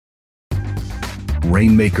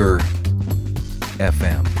Rainmaker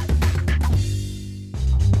FM.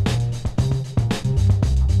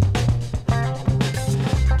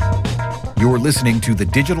 You're listening to The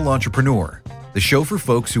Digital Entrepreneur, the show for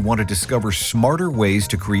folks who want to discover smarter ways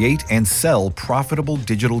to create and sell profitable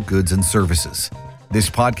digital goods and services. This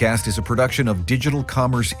podcast is a production of Digital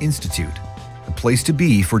Commerce Institute, the place to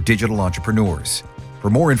be for digital entrepreneurs. For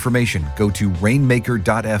more information, go to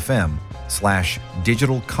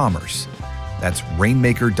rainmaker.fm/digital commerce. That's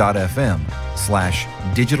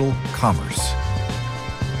rainmaker.fm/digital commerce.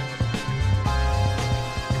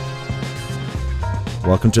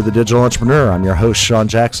 Welcome to The Digital Entrepreneur. I'm your host, Sean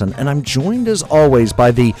Jackson, and I'm joined as always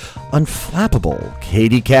by the unflappable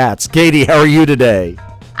Katie Katz. Katie, how are you today?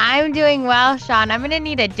 I'm doing well, Sean. I'm going to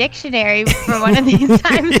need a dictionary for one of these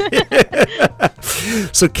times.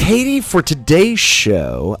 So, Katie, for today's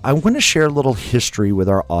show, I want to share a little history with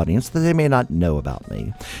our audience that they may not know about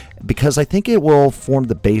me, because I think it will form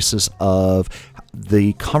the basis of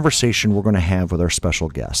the conversation we're going to have with our special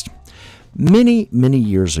guest. Many, many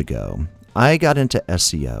years ago, I got into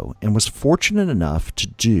SEO and was fortunate enough to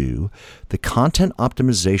do the content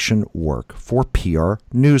optimization work for PR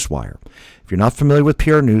Newswire. If you're not familiar with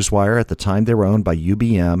PR Newswire, at the time they were owned by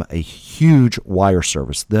UBM, a huge wire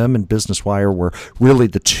service. Them and Business Wire were really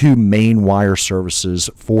the two main wire services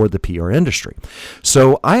for the PR industry.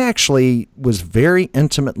 So I actually was very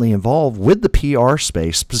intimately involved with the PR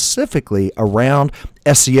space, specifically around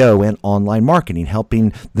SEO and online marketing,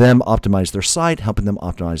 helping them optimize their site, helping them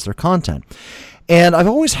optimize their content. And I've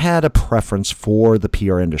always had a preference for the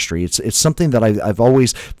PR industry. It's something that I've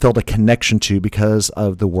always felt a connection to because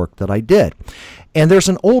of the work that I did. And there's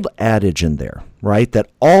an old adage in there, right, that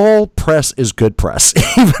all press is good press,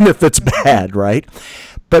 even if it's bad, right?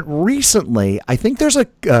 But recently, I think there's a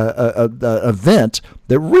event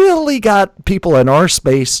that really got people in our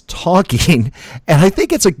space talking, and I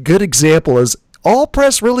think it's a good example as all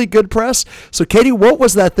press really good press. So, Katie, what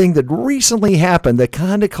was that thing that recently happened that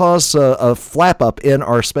kind of caused a flap up in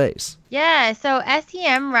our space? Yeah, so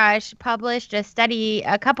SEMrush published a study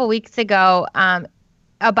a couple weeks ago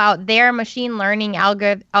about their machine learning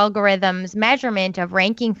algorithms measurement of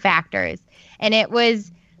ranking factors. And it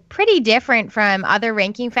was pretty different from other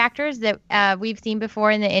ranking factors that we've seen before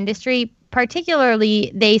in the industry.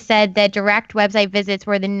 Particularly, they said that direct website visits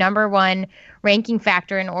were the number one ranking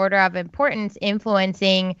factor in order of importance,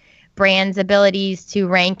 influencing brands' abilities to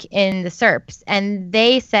rank in the SERPs. And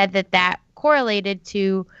they said that that correlated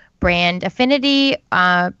to brand affinity,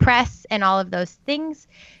 press, and all of those things.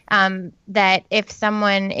 That if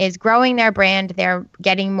someone is growing their brand, they're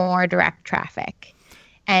getting more direct traffic,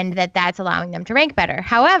 and that's allowing them to rank better.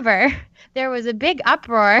 However, there was a big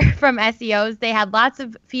uproar from SEOs. They had lots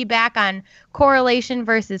of feedback on correlation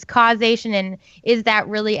versus causation, and is that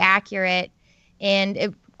really accurate? And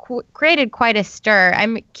it created quite a stir.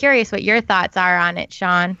 I'm curious what your thoughts are on it,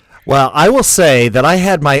 Sean. Well, I will say that I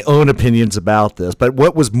had my own opinions about this, but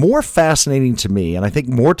what was more fascinating to me, and I think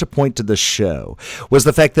more to point to the show, was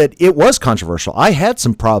the fact that it was controversial. I had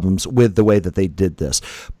some problems with the way that they did this.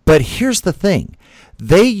 But here's the thing.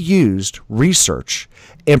 They used research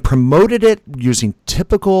and promoted it using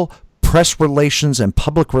typical press relations and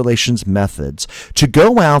public relations methods to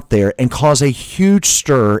go out there and cause a huge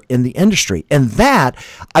stir in the industry. And that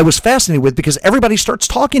I was fascinated with because everybody starts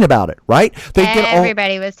talking about it, right?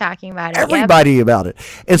 Everybody was talking about it. Everybody about it.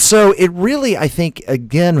 And so it really, I think,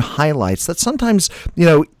 again, highlights that sometimes,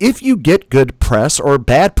 if you get good press or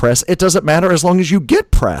bad press, it doesn't matter as long as you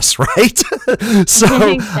get press, right? So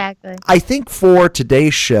exactly. I think for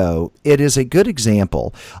today's show, it is a good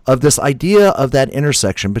example of this idea of that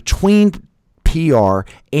intersection between PR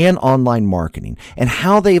and online marketing and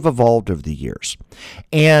how they've evolved over the years.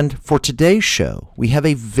 And for today's show, we have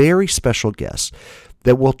a very special guest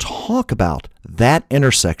that will talk about that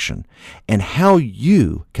intersection and how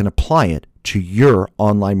you can apply it to your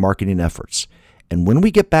online marketing efforts. And when we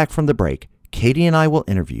get back from the break, Katie and I will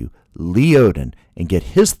interview Lee Odden and get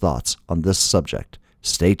his thoughts on this subject.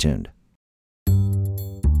 Stay tuned.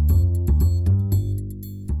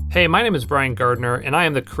 Hey, my name is Brian Gardner, and I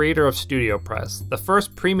am the creator of StudioPress, the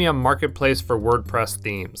first premium marketplace for WordPress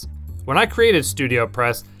themes. When I created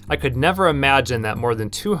StudioPress, I could never imagine that more than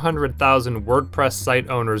 200,000 WordPress site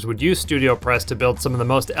owners would use StudioPress to build some of the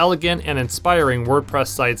most elegant and inspiring WordPress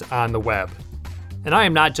sites on the web. And I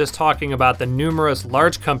am not just talking about the numerous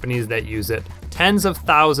large companies that use it. Tens of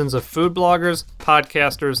thousands of food bloggers,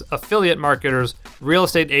 podcasters, affiliate marketers, real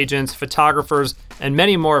estate agents, photographers, and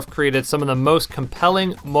many more have created some of the most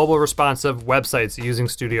compelling mobile responsive websites using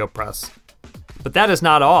StudioPress. But that is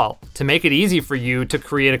not all. To make it easy for you to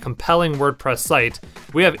create a compelling WordPress site,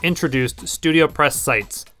 we have introduced StudioPress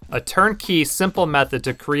Sites, a turnkey, simple method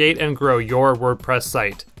to create and grow your WordPress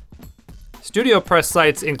site. StudioPress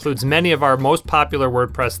Sites includes many of our most popular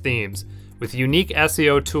WordPress themes, with unique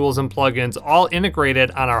SEO tools and plugins all integrated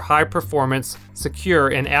on our high-performance, secure,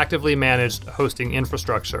 and actively managed hosting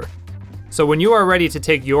infrastructure. So when you are ready to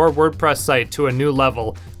take your WordPress site to a new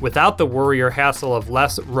level without the worry or hassle of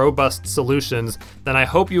less robust solutions, then I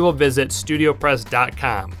hope you will visit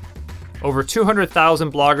StudioPress.com. Over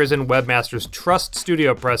 200,000 bloggers and webmasters trust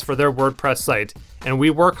StudioPress for their WordPress site, and we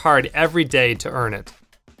work hard every day to earn it.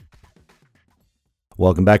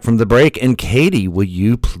 Welcome back from the break. And Katie, will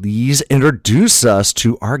you please introduce us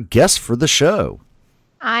to our guest for the show?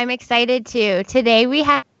 I'm excited to. Today we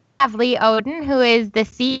have Lee Odden, who is the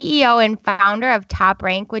CEO and founder of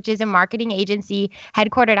TopRank, which is a marketing agency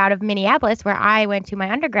headquartered out of Minneapolis, where I went to my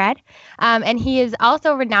undergrad. And he is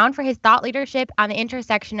also renowned for his thought leadership on the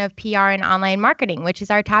intersection of PR and online marketing, which is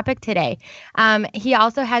our topic today. He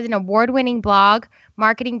also has an award-winning blog,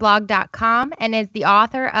 marketingblog.com, and is the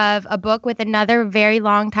author of a book with another very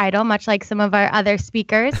long title, much like some of our other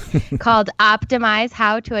speakers, called Optimize: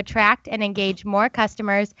 How to Attract and Engage More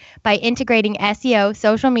Customers by Integrating SEO,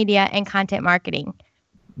 Social Media, and Content Marketing.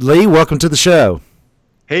 Lee, welcome to the show.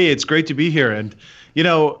 Hey, it's great to be here. And, you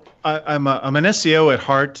know, I'm an SEO at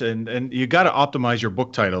heart, and you got to optimize your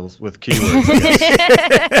book titles with keywords.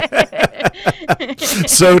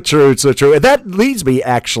 So true, so true. And that leads me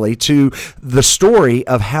actually to the story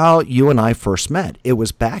of how you and I first met. It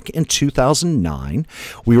was back in 2009.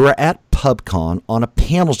 We were at PubCon on a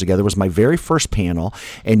panel together. It was my very first panel,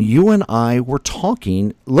 and you and I were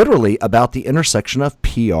talking literally about the intersection of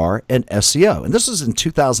PR and SEO. And this was in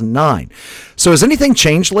 2009. So has anything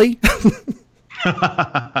changed, Lee?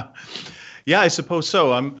 Yeah, I suppose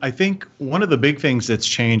so. I think one of the big things that's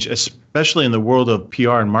changed, especially in the world of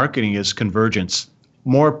PR and marketing, is convergence.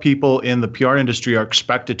 More people in the PR industry are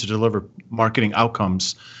expected to deliver marketing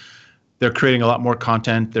outcomes. They're creating a lot more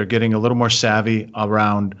content. They're getting a little more savvy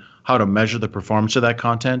around how to measure the performance of that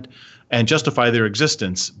content and justify their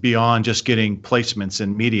existence beyond just getting placements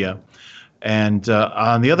in media. And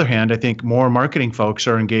on the other hand, I think more marketing folks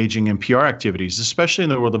are engaging in PR activities, especially in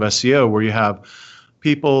the world of SEO, where you have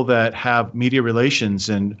people that have media relations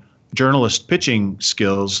and journalist pitching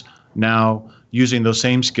skills now using those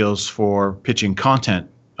same skills for pitching content,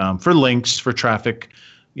 for links, for traffic,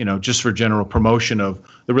 just for general promotion of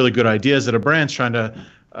the really good ideas that a brand's trying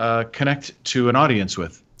to connect to an audience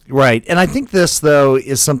with. Right. And I think this, though,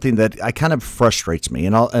 is something that kind of frustrates me.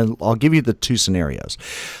 And I'll give you the two scenarios.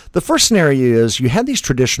 The first scenario is you had these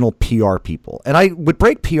traditional PR people. And I would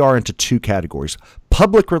break PR into two categories: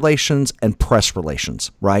 public relations and press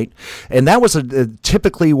relations, right? And that was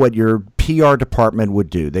typically what your PR department would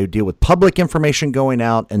do. They would deal with public information going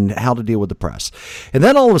out and how to deal with the press. And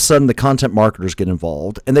then all of a sudden the content marketers get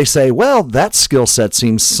involved and they say, well, that skill set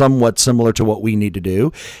seems somewhat similar to what we need to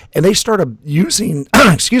do. And they started using,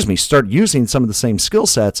 start using some of the same skill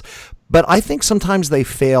sets, but I think sometimes they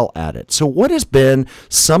fail at it. So what has been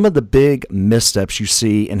some of the big missteps you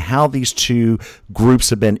see in how these two groups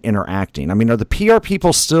have been interacting? I mean, are the PR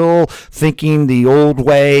people still thinking the old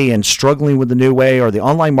way and struggling with the new way? Are the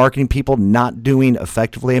online marketing people not doing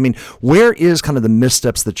effectively? I mean, where is kind of the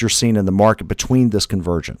missteps that you're seeing in the market between this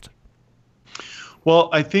convergent? Well,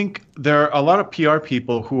 I think there are a lot of PR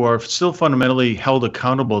people who are still fundamentally held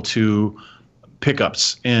accountable to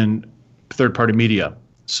pickups in third-party media.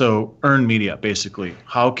 So earned media, basically.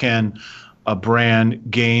 How can a brand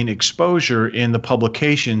gain exposure in the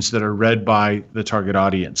publications that are read by the target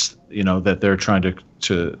audience, that they're trying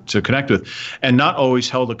to connect with, and not always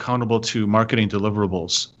held accountable to marketing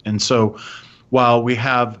deliverables. And so while we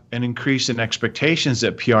have an increase in expectations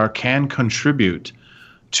that PR can contribute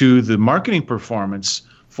to the marketing performance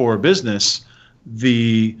for a business,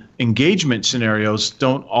 the engagement scenarios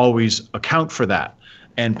don't always account for that.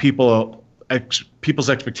 And people's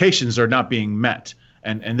expectations are not being met.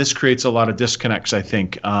 And this creates a lot of disconnects, I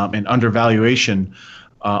think, and undervaluation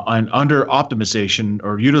and under optimization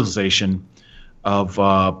or utilization of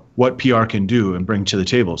what PR can do and bring to the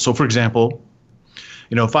table. So, for example,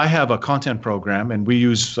 if I have a content program and we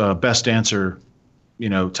use best answer,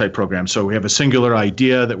 type program. So we have a singular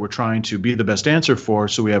idea that we're trying to be the best answer for.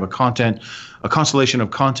 So we have a constellation of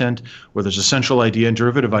content where there's a central idea and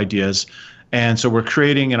derivative ideas. And so we're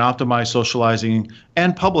creating and optimizing, socializing,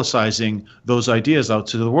 and publicizing those ideas out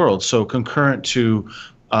to the world. So concurrent to,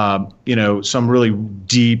 some really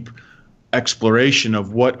deep exploration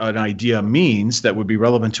of what an idea means that would be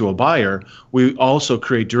relevant to a buyer, we also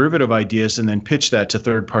create derivative ideas and then pitch that to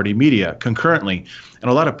third-party media concurrently. And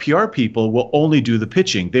a lot of PR people will only do the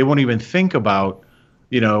pitching. They won't even think about,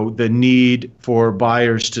 the need for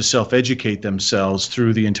buyers to self-educate themselves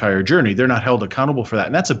through the entire journey. They're not held accountable for that,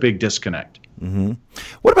 and that's a big disconnect. Mm-hmm.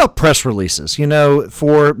 What about press releases?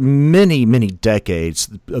 For many, many decades,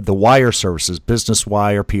 the wire services, Business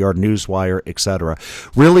Wire, PR Newswire, etc.,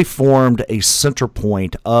 really formed a center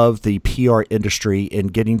point of the PR industry in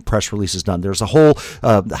getting press releases done. There's a whole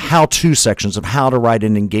how-to sections of how to write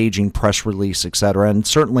an engaging press release, etc., and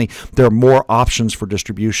certainly there are more options for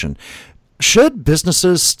distribution. Should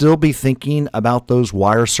businesses still be thinking about those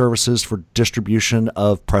wire services for distribution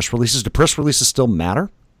of press releases? Do press releases still matter?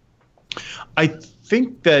 I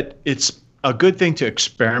think that it's a good thing to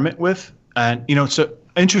experiment with. And, so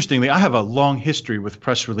interestingly, I have a long history with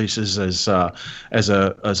press releases as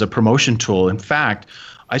a promotion tool. In fact,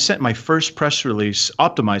 I sent my first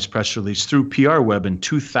optimized press release through PR Web in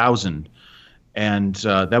 2000. And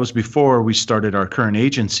that was before we started our current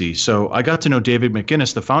agency. So I got to know David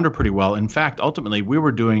McGinnis, the founder, pretty well. In fact, ultimately, we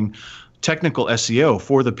were doing technical SEO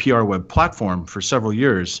for the PR Web platform for several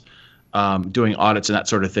years, doing audits and that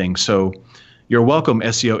sort of thing. So you're welcome,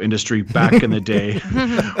 SEO industry, back in the day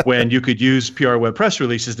when you could use PR Web press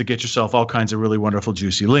releases to get yourself all kinds of really wonderful,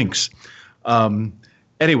 juicy links.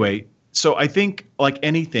 Anyway, so I think, like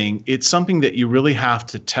anything, it's something that you really have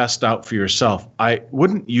to test out for yourself. I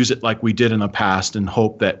wouldn't use it like we did in the past and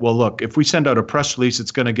hope that, well, look, if we send out a press release,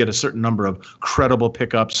 it's going to get a certain number of credible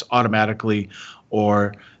pickups automatically,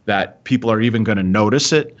 or that people are even going to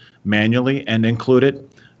notice it manually and include it.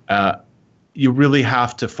 You really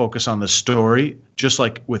have to focus on the story, just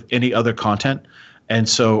like with any other content. And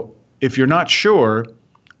so if you're not sure,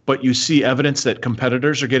 but you see evidence that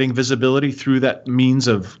competitors are getting visibility through that means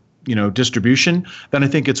of distribution, then I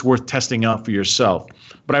think it's worth testing out for yourself.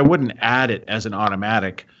 But I wouldn't add it as an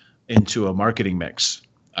automatic into a marketing mix.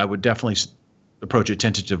 I would definitely approach it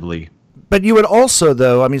tentatively. But you would also,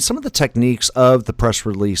 though, some of the techniques of the press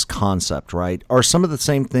release concept, right, are some of the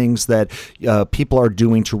same things that people are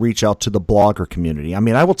doing to reach out to the blogger community.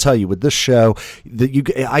 I will tell you, with this show,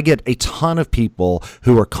 I get a ton of people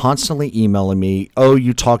who are constantly emailing me, oh,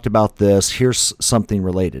 you talked about this, here's something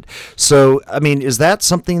related. So, is that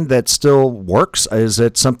something that still works? Is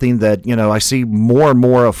it something that, I see more and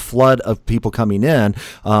more a flood of people coming in,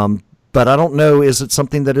 but I don't know, is it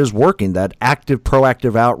something that is working, that active,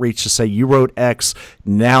 proactive outreach to say, you wrote X,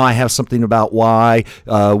 now I have something about Y,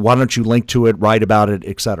 why don't you link to it, write about it,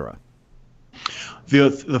 etc.?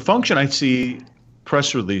 The function I see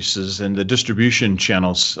press releases and the distribution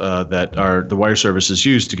channels that are the wire services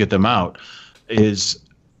use to get them out is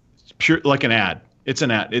pure like an ad. It's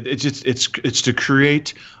an ad. It's to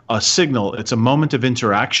create a signal. It's a moment of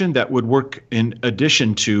interaction that would work in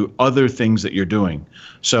addition to other things that you're doing.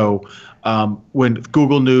 So when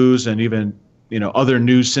Google News and even other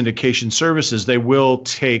news syndication services, they will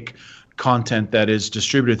take content that is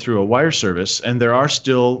distributed through a wire service, and there are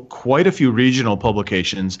still quite a few regional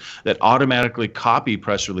publications that automatically copy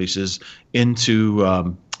press releases into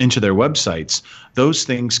their websites. Those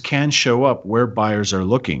things can show up where buyers are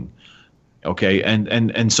looking. Okay,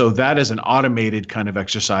 and so that as an automated kind of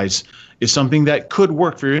exercise is something that could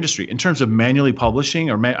work for your industry in terms of manually publishing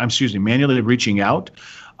or manually reaching out.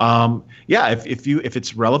 If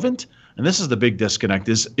it's relevant, and this is the big disconnect,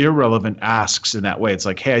 is irrelevant asks in that way. It's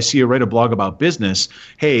like, hey, I see you write a blog about business.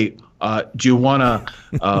 Hey, do you want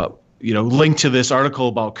to link to this article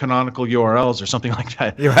about canonical URLs or something like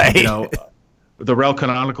that? Right. The rel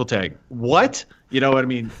canonical tag. What? You know what I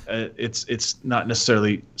mean? It's not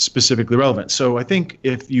necessarily specifically relevant. So I think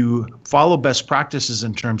if you follow best practices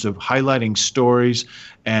in terms of highlighting stories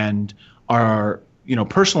and are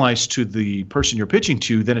personalized to the person you're pitching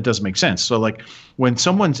to, then it does make sense. So like when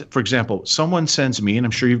someone sends me, and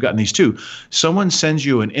I'm sure you've gotten these too, someone sends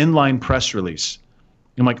you an inline press release.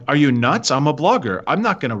 I'm like, are you nuts? I'm a blogger. I'm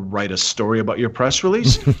not going to write a story about your press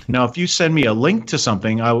release. Now, if you send me a link to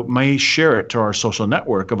something, I may share it to our social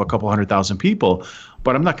network of a couple 100,000 people,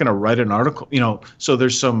 but I'm not going to write an article. So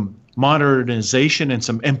there's some modernization and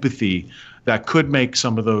some empathy that could make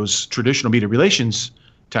some of those traditional media relations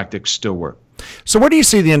tactics still work. So where do you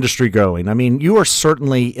see the industry going? You are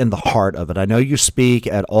certainly in the heart of it. I know you speak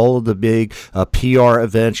at all of the big PR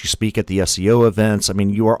events. You speak at the SEO events.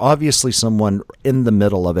 You are obviously someone in the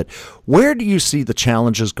middle of it. Where do you see the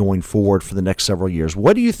challenges going forward for the next several years?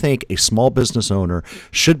 What do you think a small business owner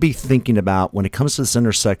should be thinking about when it comes to this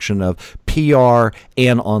intersection of PR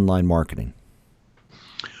and online marketing?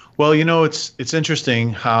 Well, it's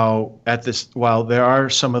interesting how while there are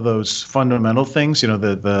some of those fundamental things,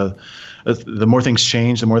 the more things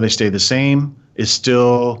change, the more they stay the same, is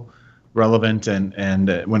still relevant. And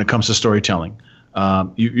when it comes to storytelling,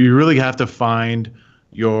 you really have to find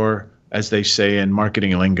your, as they say in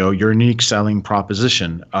marketing lingo, your unique selling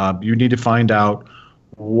proposition. You need to find out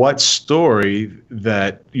what story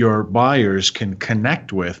that your buyers can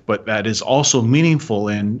connect with, but that is also meaningful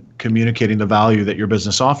in communicating the value that your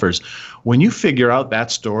business offers. When you figure out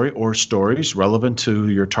that story or stories relevant to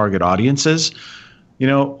your target audiences, a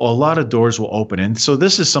lot of doors will open. And so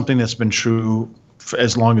this is something that's been true for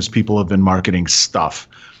as long as people have been marketing stuff.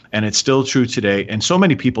 And it's still true today. And so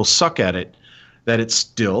many people suck at it that it's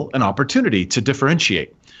still an opportunity to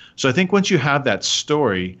differentiate. So I think once you have that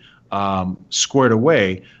story squared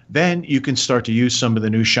away, then you can start to use some of the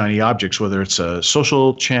new shiny objects, whether it's a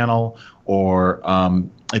social channel or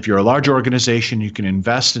if you're a large organization, you can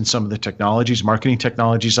invest in some of the technologies, marketing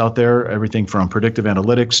technologies out there, everything from predictive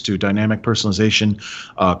analytics to dynamic personalization,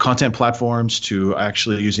 content platforms to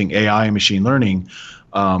actually using AI and machine learning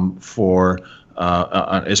for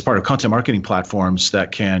as part of content marketing platforms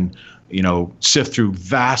that can, sift through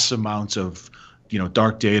vast amounts of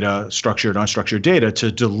dark data, structured, unstructured data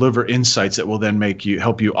to deliver insights that will then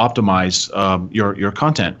help you optimize your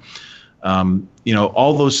content.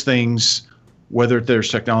 All those things, whether there's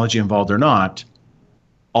technology involved or not,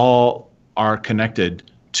 all are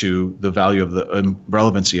connected to the value of the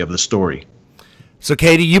relevancy of the story. So,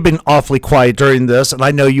 Katie, you've been awfully quiet during this, and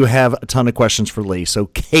I know you have a ton of questions for Lee. So,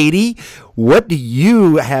 Katie, what do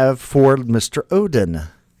you have for Mr. Odden?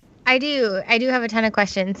 I do have a ton of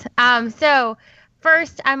questions. So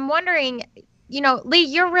first, I'm wondering, Lee,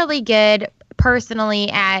 you're really good personally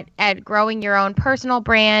at growing your own personal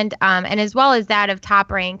brand, and as well as that of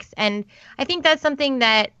TopRanks. And I think that's something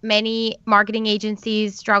that many marketing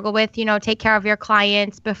agencies struggle with, take care of your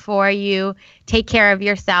clients before you take care of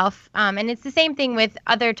yourself. And it's the same thing with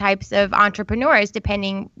other types of entrepreneurs,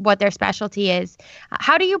 depending what their specialty is.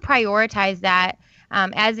 How do you prioritize that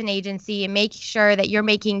as an agency and make sure that you're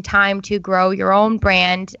making time to grow your own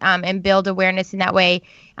brand and build awareness in that way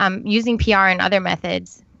using PR and other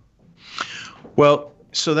methods? Well,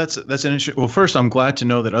 so that's an interesting. Well, first, I'm glad to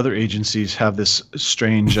know that other agencies have this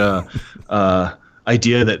strange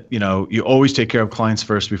idea that you always take care of clients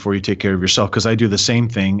first before you take care of yourself. Because I do the same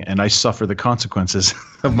thing, and I suffer the consequences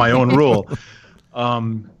of my own rule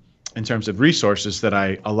in terms of resources that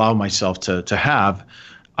I allow myself to have.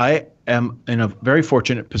 I am in a very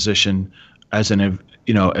fortunate position as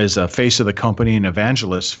a face of the company and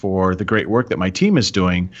evangelist for the great work that my team is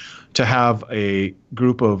doing, to have a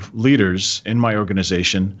group of leaders in my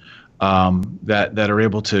organization that are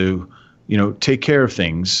able to, take care of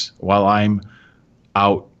things while I'm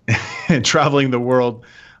out traveling the world,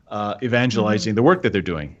 evangelizing the work that they're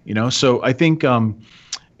doing. So I think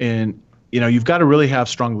you've got to really have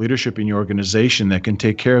strong leadership in your organization that can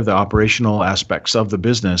take care of the operational aspects of the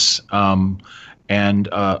business and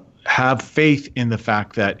have faith in the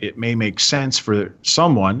fact that it may make sense for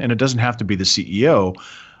someone, and it doesn't have to be the CEO,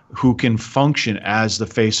 who can function as the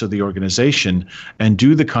face of the organization and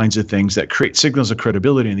do the kinds of things that create signals of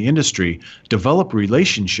credibility in the industry, develop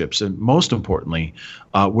relationships, and most importantly,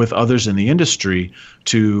 with others in the industry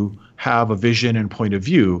to have a vision and point of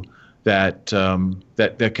view that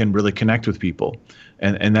can really connect with people.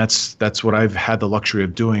 And that's what I've had the luxury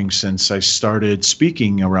of doing since I started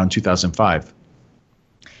speaking around 2005.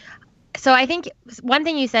 So I think one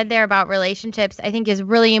thing you said there about relationships, I think is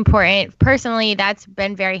really important. Personally, that's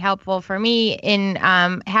been very helpful for me in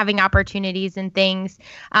having opportunities and things.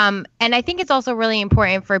 And I think it's also really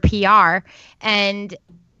important for PR. And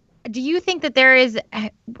do you think that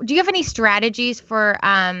do you have any strategies for,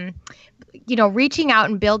 reaching out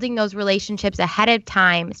and building those relationships ahead of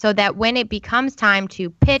time so that when it becomes time to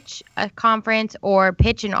pitch a conference or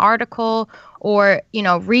pitch an article or,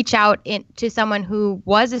 reach out to someone who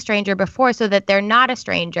was a stranger before so that they're not a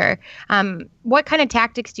stranger? What kind of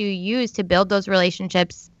tactics do you use to build those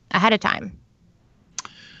relationships ahead of time?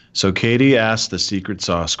 So Katie asked the secret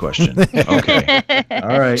sauce question. Okay.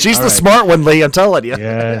 All right. She's the smart one, Lee, I'm telling you.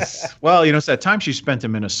 Yes. Well, it's that time she spent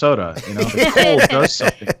in Minnesota. The cold does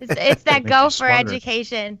something. It's that go for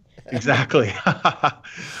education. Exactly.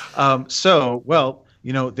 The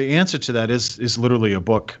answer to that is literally a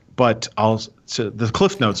book, but the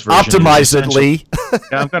Cliff Notes version. Optimize it, Lee.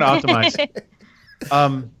 Yeah, I'm going to optimize it.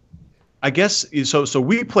 I guess so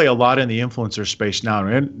we play a lot in the influencer space now,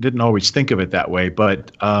 and I didn't always think of it that way,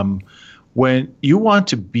 but when you want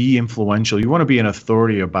to be influential, you want to be an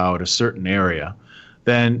authority about a certain area,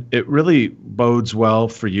 then it really bodes well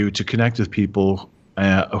for you to connect with people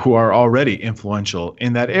who are already influential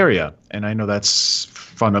in that area. And I know that's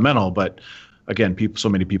fundamental, but again, so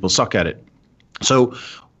many people suck at it. So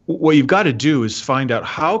what you've got to do is find out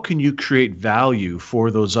how can you create value for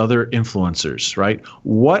those other influencers, right?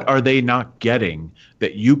 What are they not getting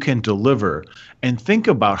that you can deliver? And think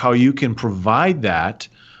about how you can provide that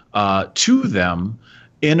to them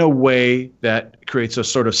in a way that creates a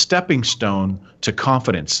sort of stepping stone to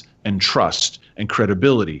confidence and trust and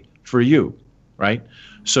credibility for you, right?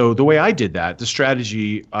 So the way I did that, the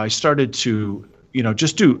strategy, I started to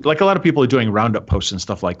just do like a lot of people are doing roundup posts and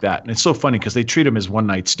stuff like that. And it's so funny because they treat them as one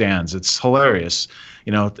night stands. It's hilarious,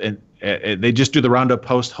 and they just do the roundup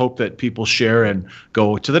post, hope that people share and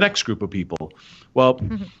go to the next group of people. Well,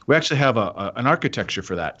 we actually have an architecture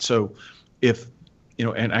for that. So if,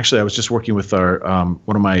 and actually I was just working with our,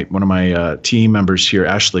 one of my team members here,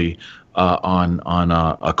 Ashley, on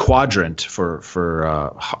a quadrant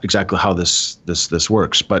for exactly how this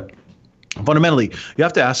works. But fundamentally, you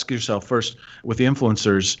have to ask yourself first with the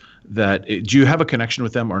influencers that do you have a connection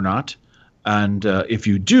with them or not? And if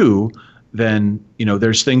you do, then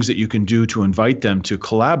there's things that you can do to invite them to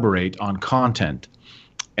collaborate on content.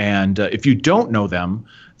 And if you don't know them,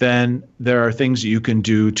 then there are things that you can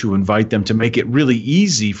do to invite them to make it really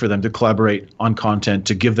easy for them to collaborate on content,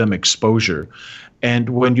 to give them exposure. And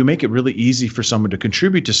when you make it really easy for someone to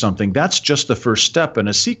contribute to something, that's just the first step in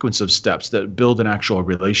a sequence of steps that build an actual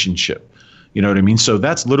relationship. You know what I mean? So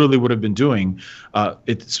that's literally what I've been doing.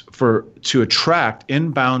 It's to attract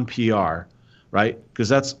inbound PR, right? Because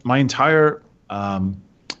that's my entire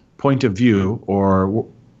point of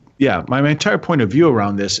view, my entire point of view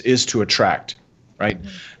around this is to attract, right?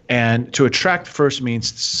 Mm-hmm. And to attract first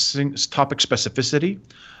means topic specificity.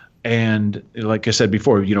 And like I said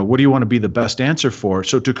before, what do you want to be the best answer for?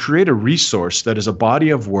 So to create a resource that is a body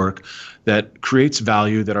of work that creates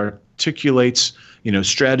value, that articulates,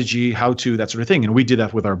 strategy, how to, that sort of thing. And we did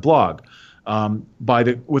that with our blog.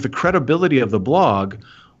 With the credibility of the blog,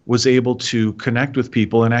 was able to connect with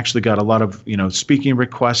people and actually got a lot of, speaking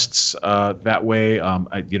requests that way.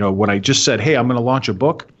 When I just said, hey, I'm going to launch a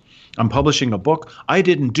book, I'm publishing a book, I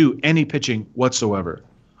didn't do any pitching whatsoever.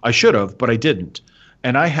 I should have, but I didn't.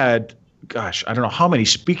 And I had, I don't know how many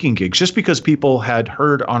speaking gigs, just because people had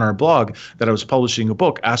heard on our blog that I was publishing a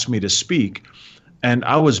book, asked me to speak. And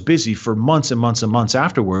I was busy for months and months and months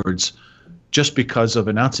afterwards just because of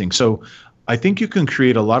announcing. So I think you can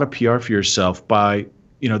create a lot of PR for yourself by,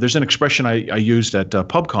 there's an expression I used at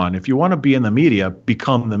PubCon. If you want to be in the media,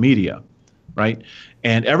 become the media, right?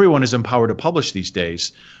 And everyone is empowered to publish these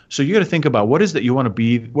days. So you got to think about what is that you want to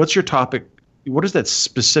be, what's your topic, what is that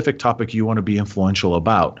specific topic you want to be influential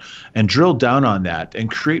about, and drill down on that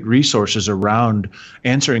and create resources around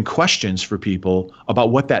answering questions for people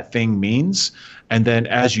about what that thing means. And then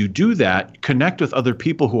as you do that, connect with other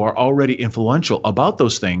people who are already influential about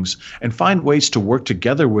those things and find ways to work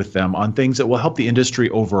together with them on things that will help the industry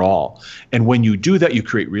overall. And when you do that, you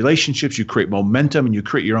create relationships, you create momentum, and you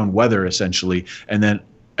create your own weather essentially, and then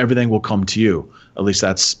everything will come to you. At least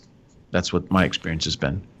that's what my experience has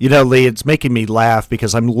been. Lee, it's making me laugh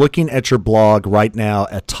because I'm looking at your blog right now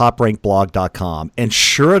at toprankblog.com. And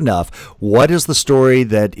sure enough, what is the story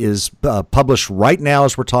that is published right now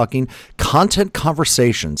as we're talking? Content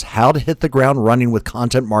Conversations, How to Hit the Ground Running with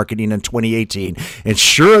Content Marketing in 2018. And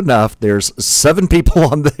sure enough, there's 7 people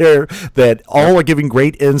on there that all are giving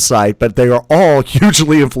great insight, but they are all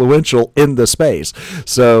hugely influential in the space.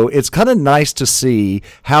 So it's kind of nice to see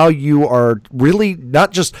how you are really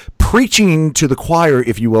not just preaching to the choir,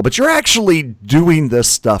 if you will, but you're actually doing this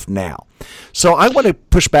stuff now. So I want to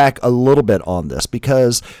push back a little bit on this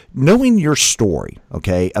because knowing your story,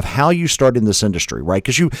 okay, of how you started in this industry, right?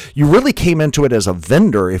 Because you really came into it as a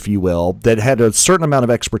vendor, if you will, that had a certain amount of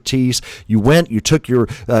expertise. You took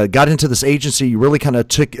got into this agency. You really kind of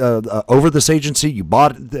took over this agency. You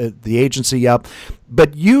bought the agency up.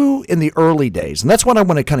 But you in the early days, and that's what I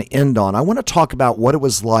want to kind of end on. I want to talk about what it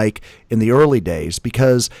was like in the early days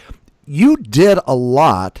because you did a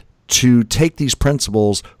lot to take these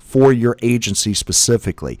principles for your agency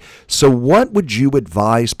specifically. So what would you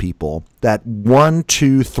advise people that 1,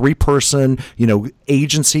 2, 3 person,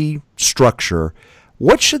 agency structure,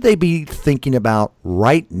 what should they be thinking about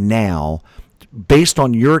right now based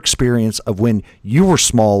on your experience of when you were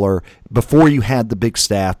smaller, before you had the big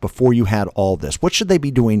staff, before you had all this? What should they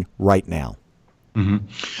be doing right now? Mm-hmm.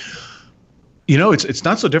 It's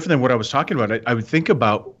not so different than what I was talking about. I would think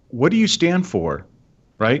about, what do you stand for,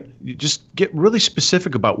 right? You just get really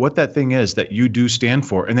specific about what that thing is that you do stand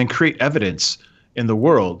for, and then create evidence in the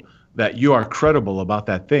world that you are credible about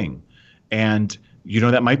that thing. And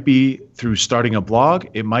That might be through starting a blog.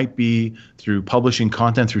 It might be through publishing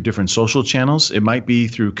content through different social channels. It might be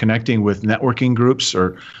through connecting with networking groups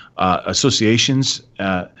or associations.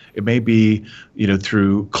 It may be,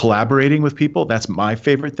 through collaborating with people. That's my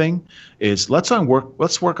favorite thing is let's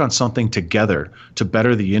work on something together to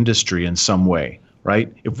better the industry in some way,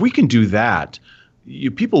 right? If we can do that,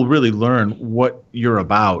 people really learn what you're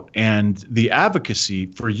about, and the advocacy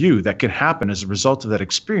for you that can happen as a result of that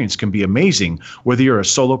experience can be amazing, whether you're a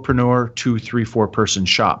solopreneur, 2, 3, 4-person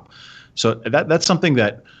shop. So that's something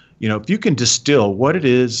that, if you can distill what it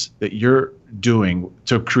is that you're doing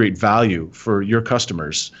to create value for your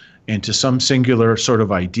customers into some singular sort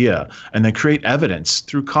of idea, and then create evidence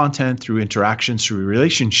through content, through interactions, through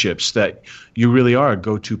relationships that you really are a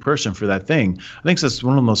go-to person for that thing. I think that's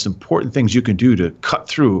one of the most important things you can do to cut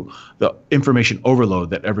through the information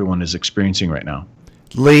overload that everyone is experiencing right now.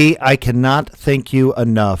 Lee, I cannot thank you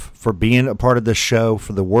enough for being a part of this show,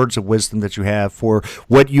 for the words of wisdom that you have, for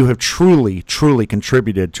what you have truly, truly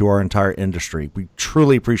contributed to our entire industry. We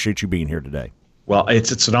truly appreciate you being here today. Well,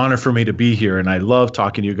 it's an honor for me to be here, and I love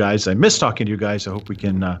talking to you guys. I miss talking to you guys. I hope we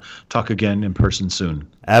can talk again in person soon.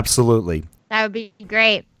 Absolutely. That would be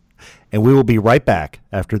great. And we will be right back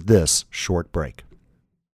after this short break.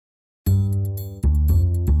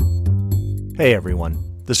 Hey, everyone.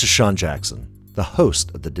 This is Sean Jackson, the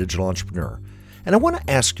host of The Digital Entrepreneur, and I want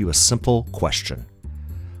to ask you a simple question.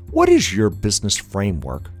 What is your business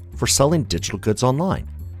framework for selling digital goods online?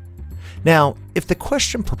 Now, if the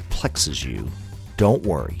question perplexes you, don't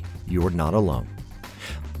worry, you are not alone.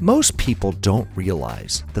 Most people don't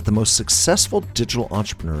realize that the most successful digital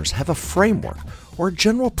entrepreneurs have a framework or a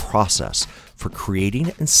general process for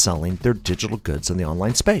creating and selling their digital goods in the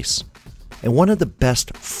online space. And one of the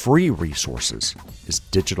best free resources is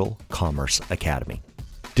Digital Commerce Academy.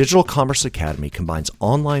 Digital Commerce Academy combines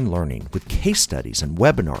online learning with case studies and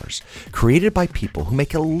webinars created by people who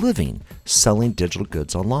make a living selling digital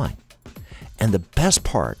goods online. And the best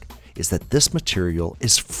part is that this material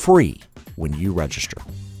is free when you register.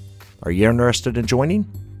 Are you interested in joining?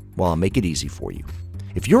 Well, I'll make it easy for you.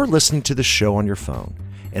 If you're listening to the show on your phone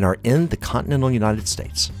and are in the continental United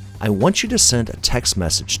States, I want you to send a text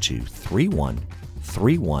message to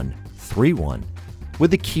 313131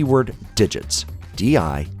 with the keyword digits,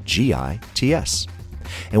 DIGITS.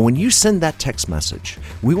 And when you send that text message,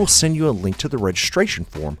 we will send you a link to the registration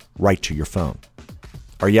form right to your phone.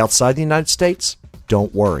 Are you outside the United States?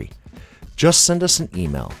 Don't worry. Just send us an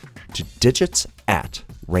email to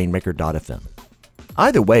digits@rainmaker.fm.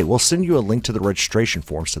 Either way, we'll send you a link to the registration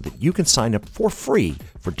form so that you can sign up for free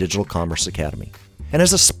for Digital Commerce Academy. And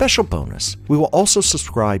as a special bonus, we will also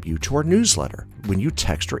subscribe you to our newsletter when you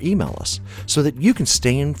text or email us so that you can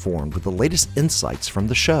stay informed with the latest insights from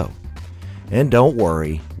the show. And don't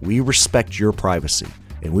worry, we respect your privacy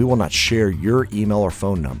and we will not share your email or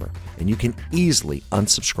phone number, and you can easily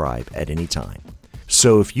unsubscribe at any time.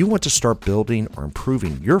 So if you want to start building or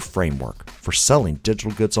improving your framework for selling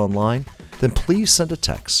digital goods online, then please send a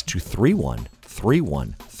text to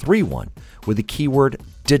 313131 with the keyword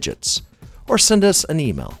digits, or send us an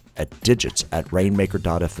email at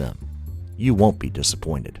digits@rainmaker.fm. You won't be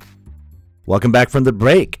disappointed. Welcome back from the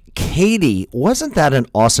break. Katie, wasn't that an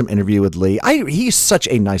awesome interview with Lee? He's such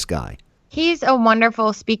a nice guy. He's a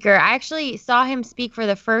wonderful speaker. I actually saw him speak for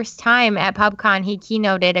the first time at PubCon. He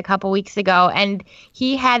keynoted a couple weeks ago, and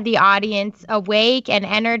he had the audience awake and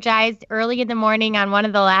energized early in the morning on one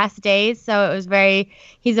of the last days. So it was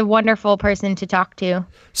he's a wonderful person to talk to.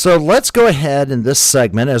 So let's go ahead in this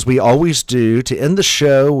segment, as we always do, to end the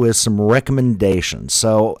show with some recommendations.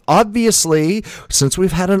 So obviously, since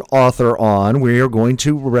we've had an author on, we are going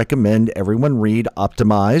to recommend everyone read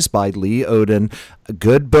Optimize by Lee Odden. A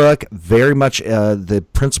good book, very much the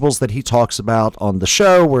principles that he talks about on the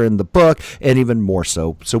show were in the book, and even more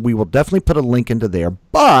so. So we will definitely put a link into there.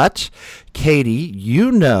 But, Katie,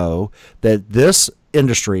 you know that this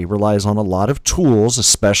industry relies on a lot of tools,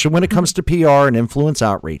 especially when it comes to PR and influence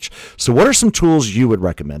outreach. So what are some tools you would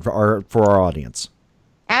recommend for our audience?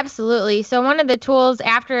 Absolutely. So one of the tools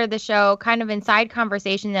after the show, kind of inside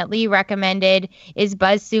conversation that Lee recommended, is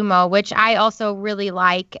BuzzSumo, which I also really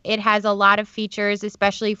like. It has a lot of features,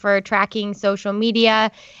 especially for tracking social media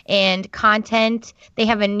and content. They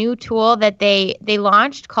have a new tool that they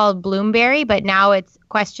launched called Bloomberry, but now it's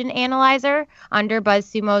Question Analyzer under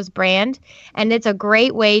BuzzSumo's brand. And it's a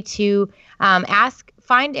great way to ask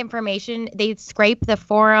find information. They scrape the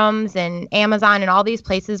forums and Amazon and all these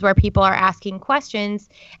places where people are asking questions,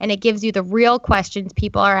 and it gives you the real questions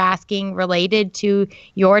people are asking related to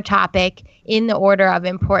your topic in the order of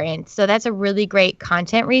importance. So that's a really great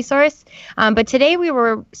content resource. But today we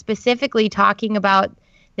were specifically talking about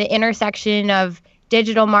the intersection of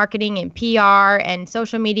digital marketing and PR and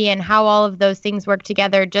social media and how all of those things work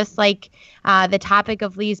together, just like the topic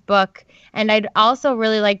of Lee's book. And I'd also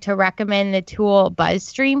really like to recommend the tool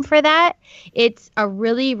BuzzStream for that. It's a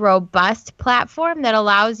really robust platform that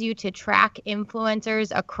allows you to track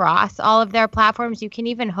influencers across all of their platforms. You can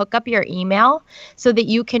even hook up your email so that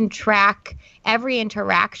you can track every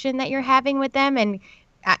interaction that you're having with them. And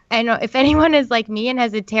I know if anyone is like me and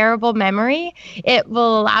has a terrible memory, it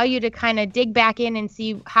will allow you to kind of dig back in and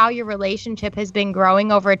see how your relationship has been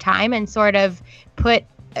growing over time and sort of put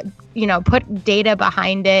data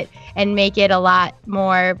behind it and make it a lot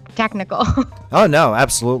more technical. Oh, no,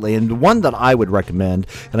 absolutely. And one that I would recommend,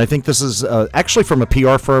 and I think this is actually from a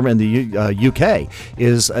PR firm in the UK,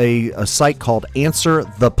 is a site called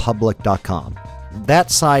answerthepublic.com.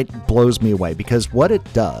 That site blows me away because what it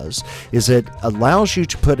does is it allows you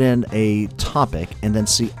to put in a topic and then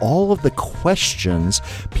see all of the questions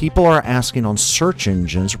people are asking on search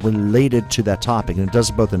engines related to that topic. And it does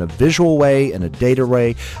it both in a visual way and a data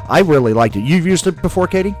way. I really liked it. You've used it before,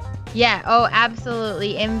 Katie? Yeah. Oh,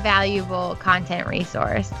 absolutely. Invaluable content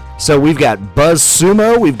resource. So we've got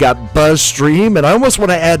BuzzSumo, we've got BuzzStream, and I almost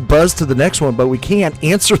want to add Buzz to the next one, but we can't.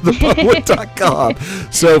 AnswerThePublic.com.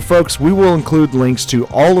 So, folks, we will include links to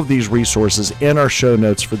all of these resources in our show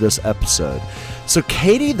notes for this episode. So,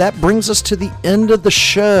 Katie, that brings us to the end of the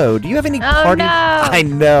show. Do you have any parting? No. I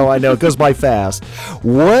know. It goes by fast.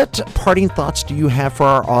 What parting thoughts do you have for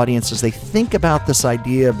our audience as they think about this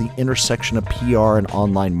idea of the intersection of PR and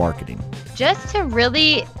online marketing? Just to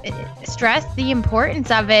really stress the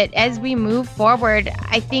importance of it as we move forward.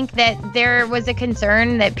 I think that there was a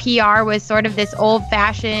concern that PR was sort of this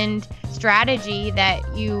old-fashioned strategy that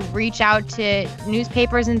you reach out to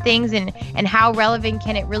newspapers and things, and how relevant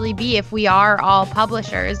can it really be if we are all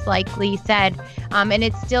publishers, like Lee said. And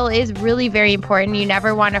it still is really very important. You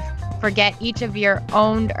never want to forget each of your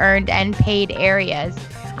owned, earned, and paid areas.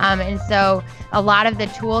 And so a lot of the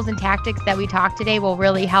tools and tactics that we talked today will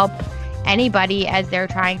really help anybody as they're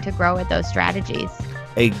trying to grow with those strategies.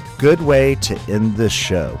 A good way to end this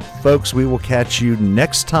show. Folks, we will catch you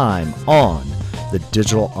next time on The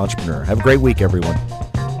Digital Entrepreneur. Have a great week, everyone.